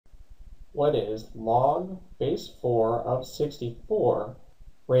what is log base 4 of 64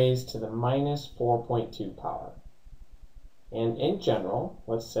 raised to the minus 4.2 power? And in general,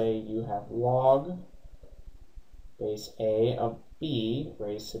 let's say you have log base a of b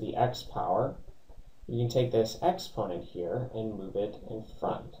raised to the x power. You can take this exponent here and move it in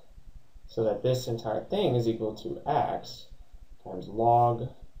front, so that this entire thing is equal to x times log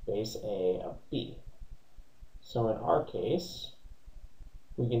base a of b. So in our case,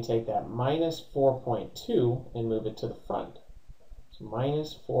 we can take that minus 4.2 and move it to the front. So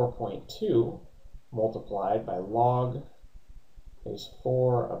minus 4.2 multiplied by log base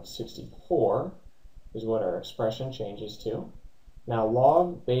 4 of 64 is what our expression changes to. Now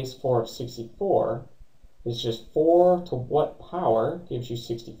log base 4 of 64 is just 4 to what power gives you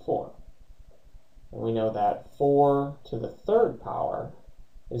 64? And we know that 4 to the third power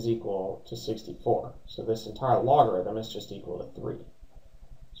is equal to 64. So this entire logarithm is just equal to 3.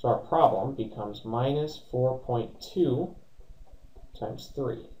 So our problem becomes minus 4.2 times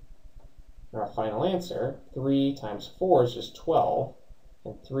 3. And our final answer, 3 times 4 is just 12,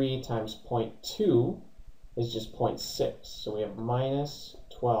 and 3 times 0.2 is just 0.6. So we have minus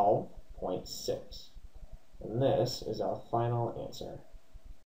 12.6. And this is our final answer.